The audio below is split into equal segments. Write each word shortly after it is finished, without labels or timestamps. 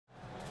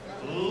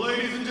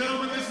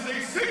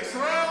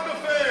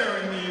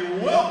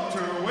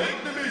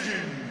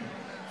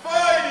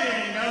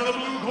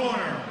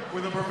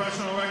a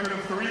professional record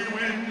of 3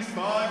 wins,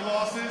 5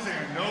 losses,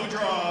 and no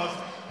draws.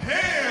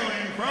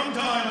 Hailing from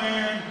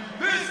Thailand,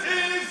 this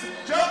is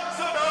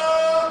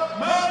Jatsada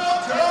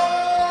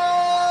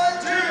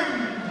Manopchai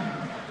Gym.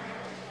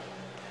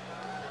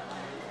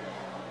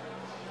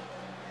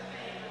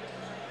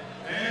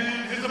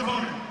 And his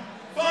opponent,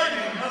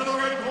 fighting out of the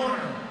red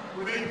corner,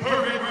 with a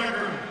perfect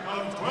record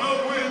of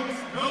 12 wins,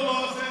 no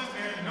losses,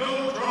 and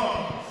no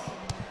draws.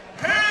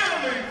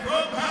 Hailing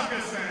from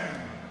Pakistan,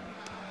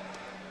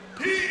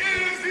 he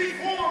is the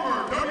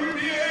former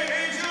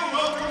WBA Asia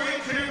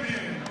welterweight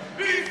champion,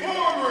 the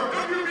former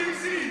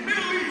WBC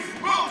Middle East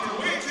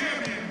welterweight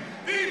champion,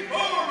 the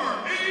former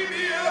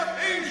ABF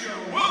Asia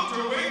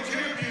welterweight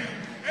champion,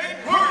 and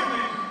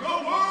currently the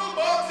World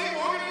Boxing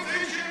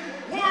Organization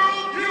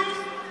World Youth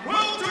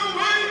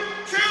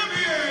welterweight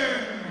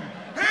champion.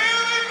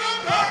 Hailing from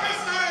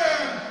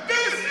Pakistan,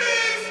 this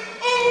is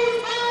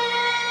Usman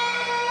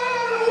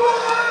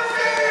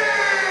Wazeer.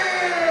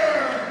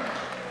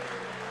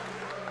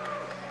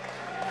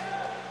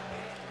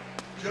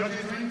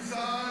 Judges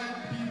ringside,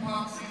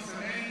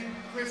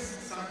 Chris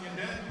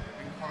Sanyandet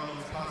and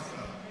Carlos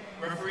Costa.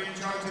 Referee in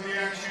charge of the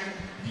action,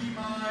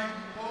 Usman.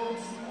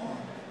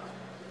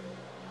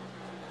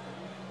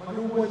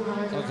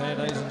 Okay,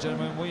 ladies and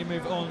gentlemen, we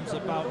move on to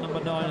bout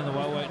number 9 in the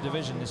welterweight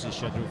division. This is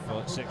scheduled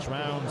for 6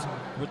 rounds.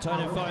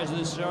 Returning fighters of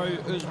the show,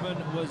 Usman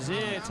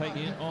Wazeer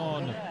taking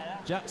on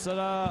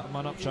Jatsada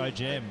Manopchai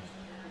Gym.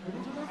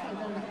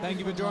 Thank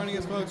you for joining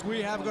us, folks.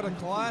 We have got a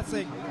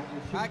classic.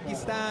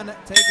 Pakistan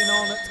taking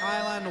on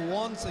Thailand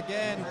once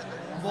again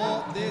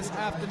for this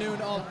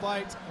afternoon of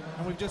fights.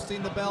 And we've just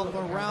seen the bell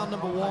for round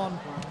number 1.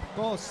 Of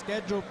course,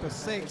 scheduled for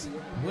 6.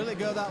 Will it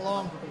go that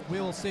long? We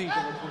will see.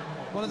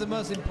 One of the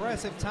most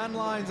impressive tan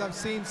lines I've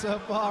seen so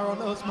far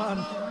on Usman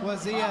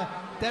Wazeer.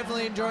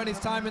 Definitely enjoying his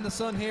time in the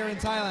sun here in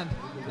Thailand.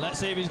 Let's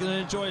see if he's going to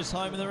enjoy his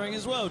time in the ring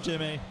as well,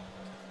 Jimmy.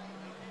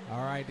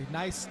 All right,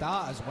 nice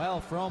start as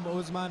well from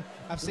Usman.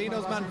 I've seen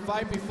Usman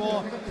fight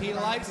before. He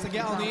likes to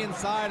get on the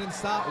inside and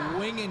start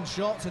winging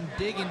shots and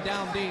digging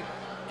down deep.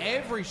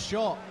 Every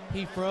shot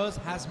he throws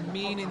has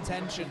mean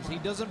intentions. He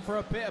doesn't throw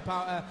a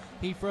pitter-patter,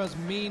 he throws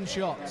mean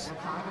shots.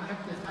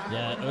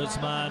 Yeah,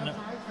 Usman,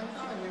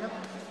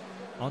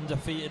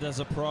 undefeated as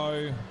a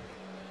pro.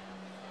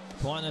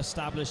 Quite an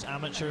established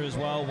amateur as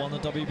well. Won the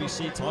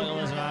WBC title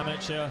as an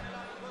amateur.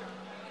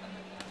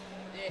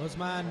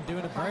 Usman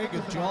doing a very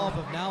good job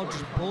of now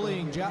just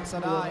bullying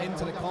Jatsada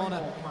into the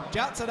corner.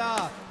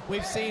 Jatsada,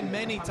 we've seen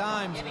many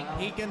times,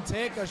 he can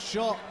take a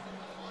shot,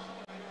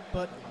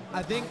 but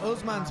I think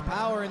Usman's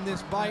power in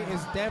this fight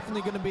is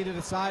definitely going to be the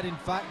deciding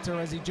factor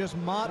as he just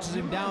marches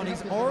him down.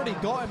 He's already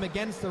got him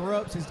against the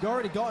ropes, he's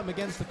already got him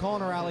against the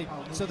corner alley,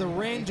 so the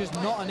range is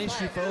not an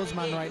issue for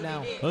Usman right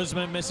now.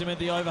 Usman missing with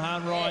the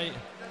overhand right.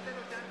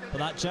 But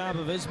that jab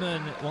of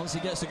Usman, once he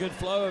gets a good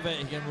flow of it,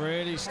 he can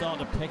really start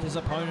to pick his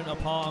opponent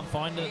apart and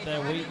find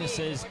their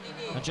weaknesses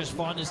and just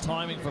find his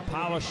timing for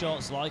power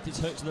shots like his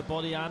hook to the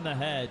body and the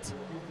head.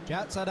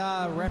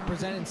 Jatsada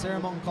representing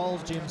Ceramon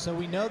Cole's gym, so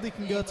we know they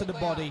can go to the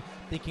body,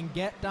 they can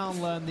get down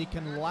low, and they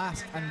can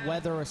last and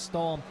weather a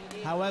storm.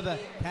 However,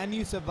 can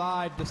you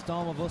survive the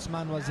storm of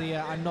Usman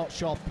Wazeer? I'm not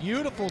sure.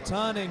 Beautiful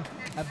turning,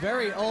 a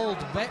very old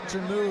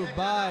veteran move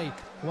by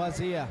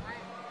Wazeer.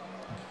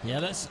 Yeah,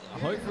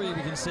 hopefully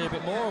we can see a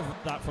bit more of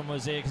that from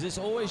Wazeer, because it's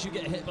always you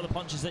get hit by the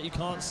punches that you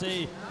can't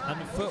see,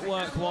 and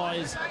footwork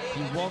wise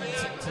you want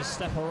to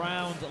step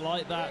around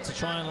like that to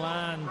try and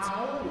land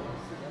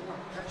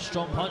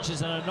strong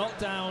punches, and a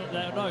knockdown,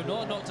 no,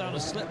 not a knockdown, a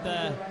slip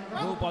there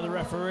ruled by the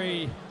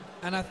referee.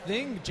 And I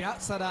think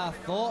Jatsada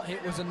thought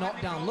it was a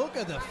knockdown. Look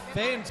at the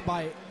feint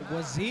by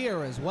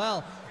Wazeer as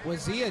well.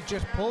 Wazeer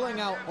just pulling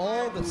out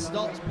all the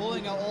stops,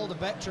 pulling out all the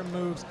veteran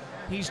moves.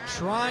 He's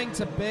trying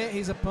to bait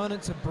his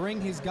opponent to bring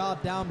his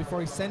guard down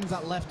before he sends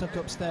that left hook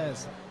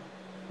upstairs.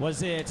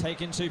 Wazeer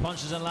taking 2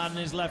 punches and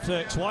landing his left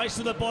hook twice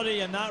to the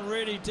body, and that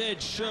really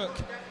shook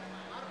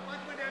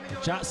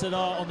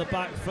Jatsada on the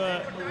back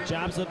foot.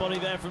 Jabs the body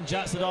there from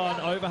Jatsada,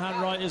 and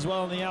overhand right as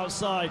well on the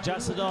outside.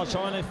 Jatsada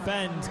trying to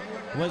fend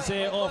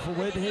Wazeer off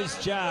with his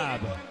jab.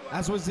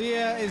 As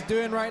Wazeer is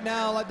doing right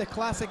now, like the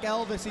classic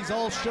Elvis, he's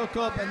all shook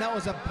up, and that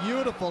was a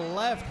beautiful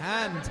left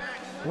hand.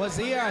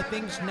 Wazeer, I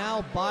think, is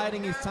now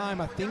biding his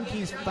time. I think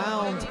he's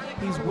found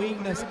his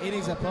weakness in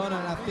his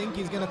opponent. I think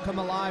he's going to come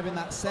alive in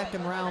that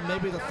second round,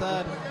 maybe the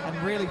third,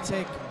 and really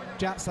take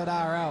Jatsada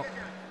out.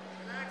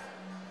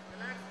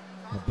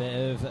 A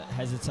bit of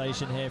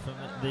hesitation here from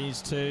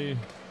these two.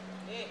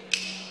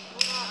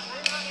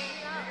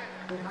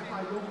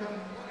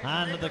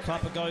 And the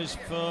clapper goes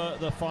for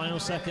the final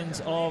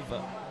seconds of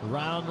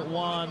round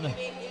 1.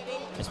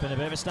 It's been a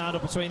bit of a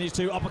stand-up between these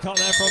two. Uppercut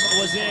there from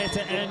Wazeer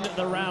to end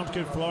the round.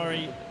 Good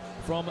flurry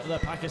from the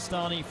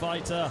Pakistani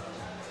fighter.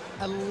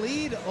 A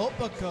lead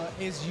uppercut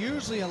is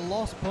usually a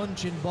lost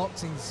punch in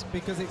boxing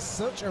because it's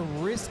such a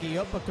risky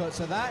uppercut.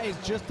 So that is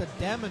just a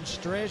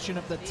demonstration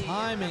of the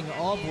timing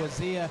of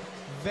Wazeer.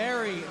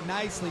 Very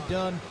nicely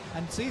done.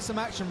 And see some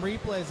action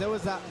replays. There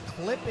was that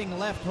clipping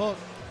left hook.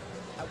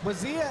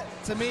 Wazeer,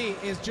 to me,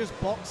 is just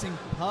boxing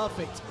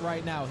perfect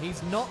right now.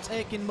 He's not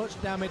taking much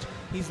damage.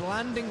 He's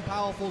landing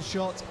powerful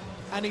shots,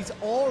 and he's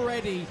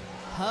already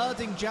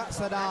herding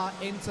Jatsada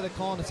into the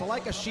corner. So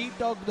like a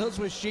sheepdog does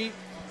with sheep,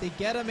 they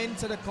get him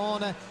into the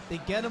corner, they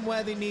get him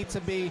where they need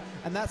to be,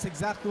 and that's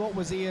exactly what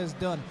Wazeer has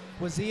done.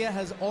 Wazeer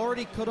has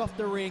already cut off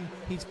the ring,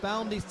 he's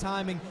found his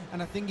timing,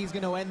 and I think he's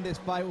going to end this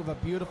fight with a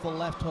beautiful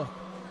left hook.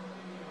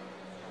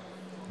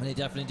 And he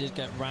definitely did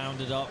get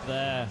rounded up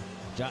there.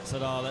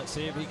 Jatsada, let's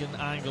see if he can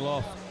angle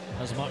off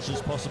as much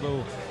as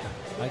possible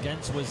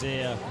against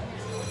Wazeer.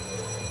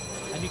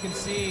 And you can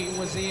see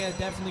Wazeer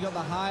definitely got the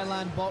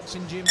Highland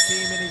boxing gym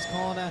team in his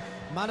corner,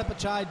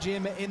 Manopchai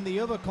gym in the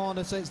other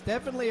corner, so it's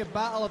definitely a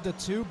battle of the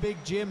two big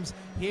gyms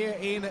here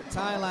in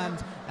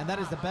Thailand, and that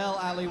is the bell,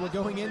 Ali. We're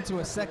going into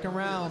a second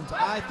round.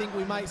 I think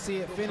we might see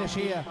it finish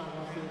here.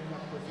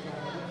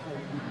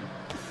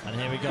 And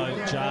here we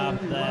go, jab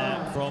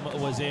there from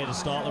Wazeer to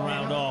start the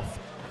round off.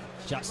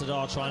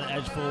 Jatsada trying to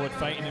edge forward,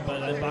 feinting him, but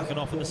then backing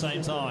off at the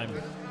same time.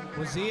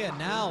 Wazeer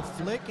now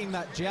flicking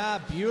that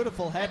jab,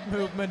 beautiful head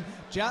movement.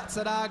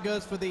 Jatsada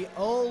goes for the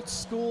old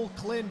school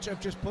clinch of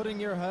just putting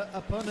your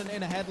opponent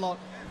in a headlock,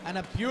 and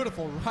a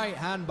beautiful right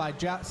hand by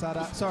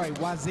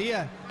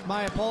Wazeer.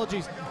 My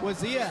apologies.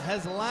 Wazeer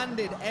has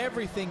landed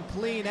everything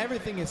clean,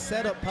 everything is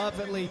set up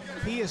perfectly.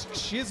 He is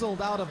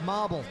chiseled out of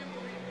marble.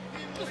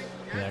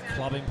 Yeah,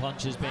 clubbing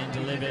punches being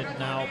delivered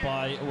now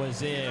by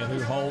Wazeer, who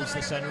holds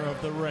the center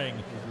of the ring.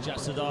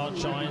 Jatsada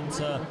trying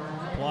to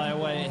ply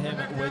away at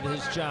him with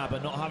his jab,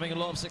 but not having a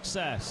lot of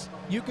success.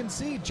 You can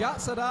see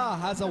Jatsada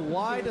has a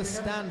wider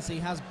stance. He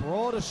has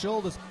broader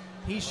shoulders.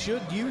 He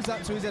should use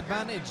that to his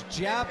advantage.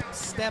 Jab,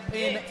 step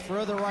in,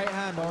 throw the right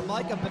hand, or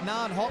like a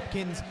Bernard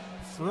Hopkins,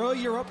 throw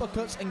your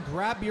uppercuts and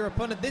grab your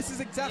opponent. This is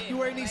exactly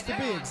where he needs to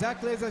be,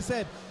 exactly as I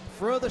said.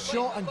 Throw the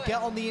shot and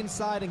get on the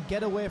inside and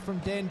get away from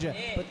danger.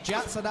 But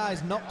Jatsada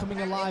is not coming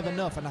alive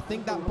enough, and I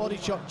think that body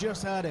shot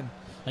just hurt him.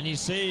 And you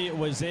see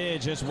Wazeer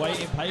just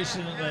waiting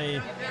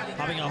patiently,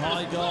 having a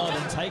high guard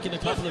and taking a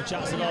couple of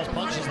Jatsada's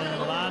punches and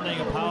then landing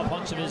a power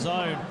punch of his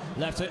own.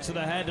 Left hook to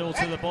the head or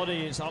to the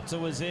body. It's up to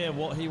Wazeer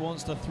what he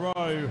wants to throw.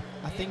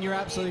 I think you're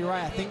absolutely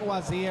right. I think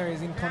Wazeer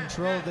is in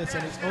control of this,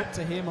 and it's up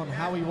to him on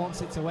how he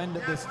wants it to end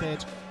at this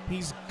stage.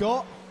 He's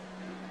got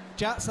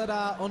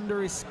Jatsada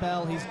under his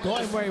spell, he's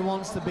got him where he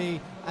wants to be,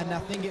 and I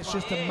think it's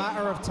just a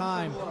matter of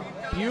time.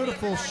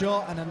 Beautiful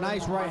shot and a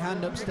nice right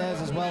hand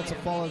upstairs as well to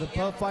follow. The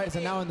both fighters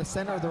are now in the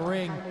center of the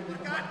ring.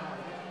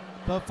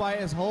 Both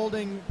fighters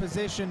holding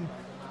position,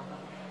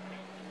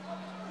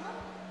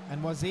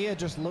 and Wazeer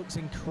just looks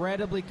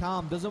incredibly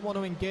calm, doesn't want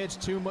to engage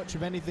too much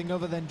of anything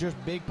other than just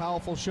big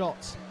powerful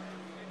shots.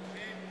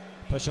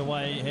 Push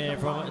away here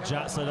from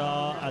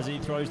Jatsada as he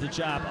throws the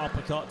jab,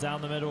 uppercut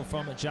down the middle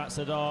from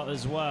Jatsada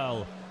as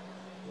well.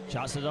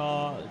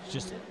 Jatsada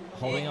just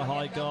holding a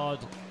high guard,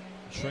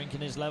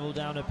 shrinking his level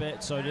down a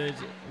bit, so did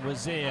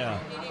Wazeer.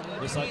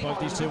 Looks like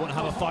both these two want to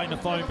have a fight in the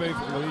phone booth.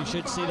 We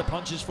should see the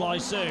punches fly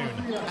soon.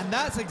 And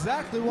that's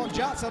exactly what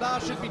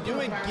Jatsada should be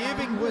doing,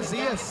 giving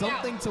Wazeer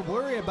something to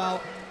worry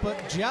about. But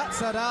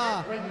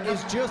Jatsada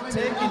is just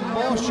taking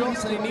more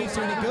shots than he needs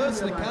to, and he goes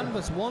to the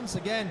canvas once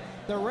again.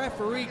 The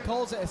referee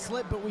calls it a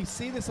slip, but we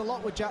see this a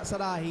lot with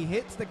Jatsada. He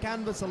hits the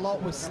canvas a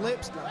lot with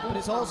slips, but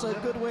it's also a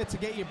good way to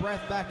get your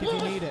breath back if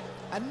you need it.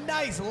 A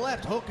nice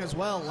left hook as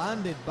well,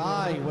 landed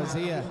by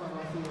Wazeer.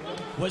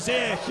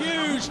 Wazeer,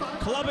 huge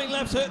clubbing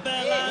left hook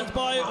there, lands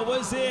by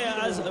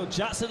Wazeer as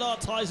Jatsada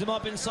ties him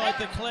up inside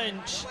the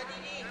clinch.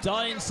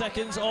 Dying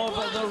seconds of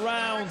the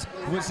round.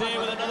 Wazeer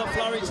with another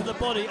flurry to the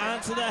body and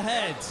to the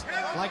head.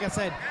 Like I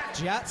said,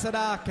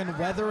 Jatsada can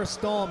weather a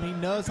storm. He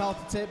knows how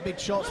to take big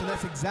shots, and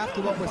that's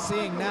exactly what we're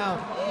seeing now.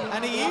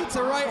 And he eats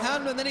a right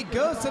hand, and then he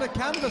goes to the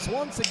canvas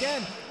once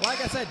again.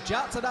 Like I said,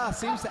 Jatsada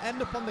seems to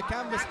end up on the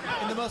canvas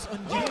in the most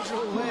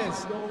unusual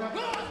ways.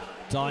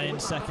 Dying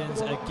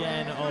seconds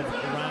again of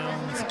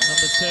round number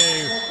 2.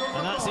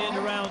 And that's the end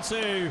of round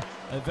 2.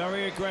 A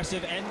very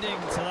aggressive ending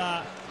to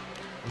that,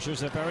 which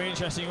was a very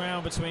interesting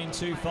round between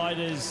two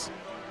fighters.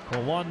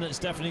 Well, one that's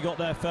definitely got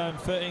their firm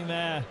footing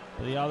there,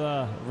 but the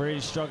other really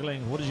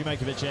struggling. What did you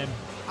make of it, Jim?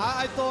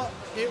 I thought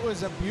it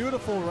was a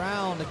beautiful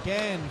round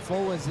again for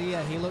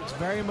Wazeer. He looks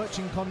very much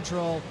in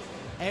control.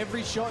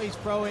 Every shot he's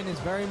throwing is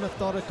very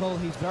methodical.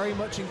 He's very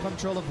much in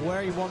control of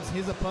where he wants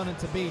his opponent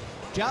to be.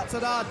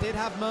 Jatsada did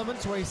have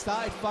moments where he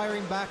started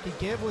firing back. He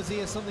gave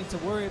Wazeer something to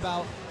worry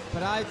about,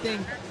 but I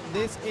think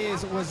this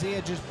is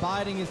Wazeer just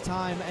biding his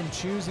time and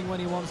choosing when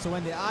he wants to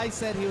end it. I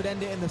said he would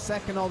end it in the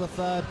second or the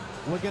third.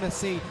 We're going to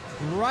see.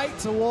 Right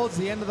towards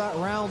the end of that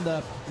round,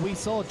 we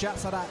saw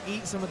Jatsada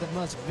eat some of the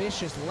most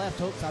vicious left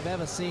hooks I've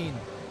ever seen.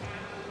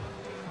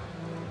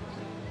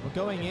 We're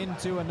going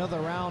into another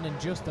round in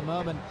just a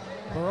moment.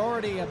 We're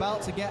already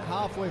about to get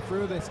halfway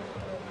through this.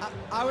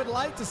 I would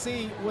like to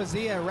see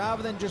Wazeer,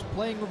 rather than just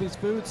playing with his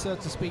food, so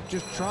to speak,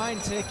 just try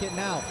and take it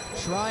now.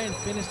 Try and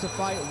finish the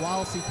fight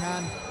whilst he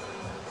can.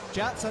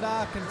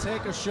 Jatsada can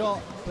take a shot,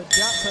 but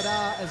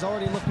Jatsada is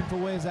already looking for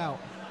ways out.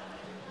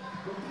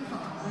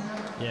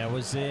 Yeah,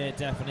 Wazeer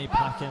definitely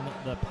packing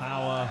the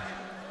power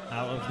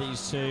out of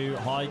these two.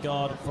 High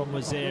guard from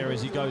Wazeer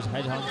as he goes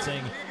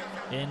headhunting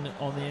in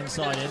on the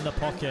inside, in the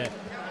pocket.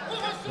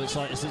 Looks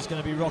like this is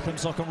going to be Rock'em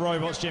Sock'em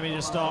Robots, Jimmy,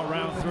 to start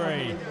round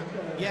 3.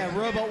 Yeah,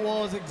 Robot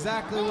Wars,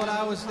 exactly what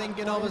I was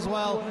thinking of as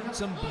well.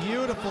 Some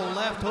beautiful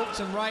left hooks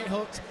and right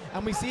hooks.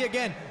 And we see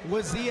again,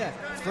 Wazeer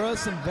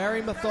throws some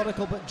very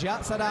methodical, but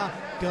Jatsada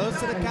goes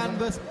to the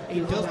canvas. He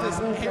does this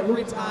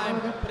every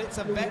time, but it's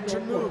a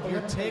veteran move.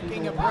 You're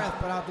taking a breath,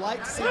 but I'd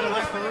like to see the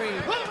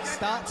referee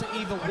start to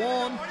either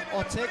warn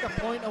or take a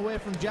point away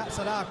from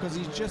Jatsada, because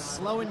he's just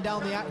slowing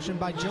down the action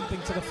by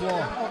jumping to the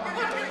floor.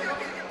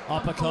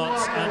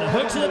 Uppercuts and a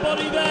hook to the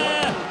body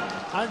there.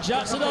 And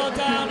Jatsada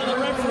down, and the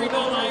referee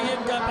not letting him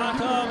get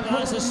back up.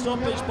 That's a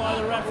stoppage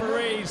by the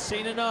referee.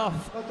 Seen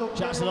enough.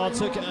 Jatsada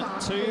took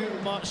too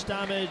much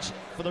damage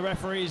for the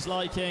referee's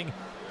liking.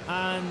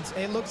 And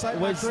it looks like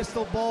my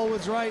crystal ball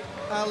was right,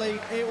 Ali.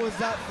 It was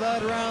that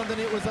 3rd round, and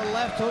it was a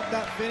left hook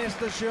that finished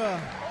the show.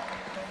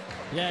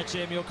 Yeah,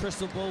 Jim, your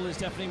crystal ball is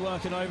definitely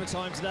working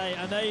overtime today.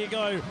 And there you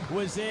go,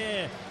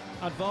 Wazeer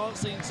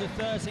advancing to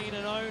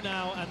 13-0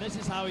 now, and this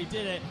is how he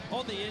did it,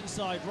 on the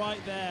inside right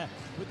there,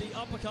 with the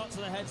uppercut to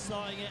the head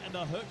starting it and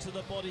the hook to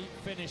the body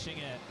finishing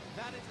it.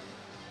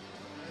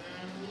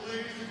 And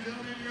ladies and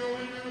gentlemen, your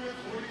winner with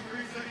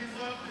 43 seconds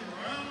left in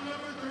round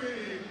number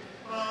 3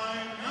 by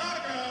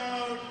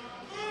knockout.